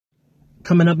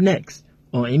Coming up next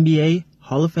on NBA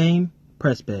Hall of Fame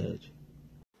Press Badge.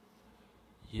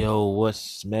 Yo, what's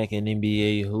smacking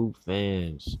NBA hoop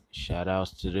fans? Shout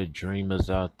outs to the dreamers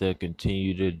out there.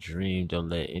 Continue to dream. Don't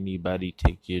let anybody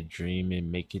take your dream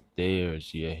and make it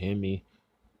theirs. You hear me?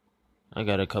 I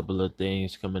got a couple of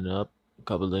things coming up, a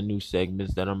couple of new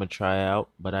segments that I'm gonna try out,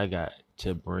 but I got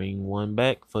to bring one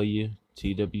back for you.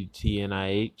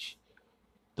 TWTNIH.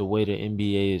 The way the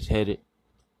NBA is headed.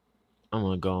 I'm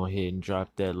gonna go ahead and drop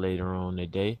that later on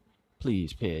today.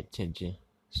 Please pay attention.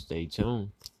 Stay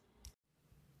tuned.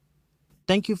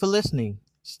 Thank you for listening.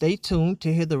 Stay tuned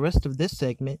to hear the rest of this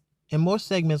segment and more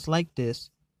segments like this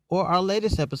or our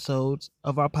latest episodes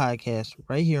of our podcast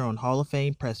right here on Hall of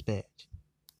Fame Press Badge.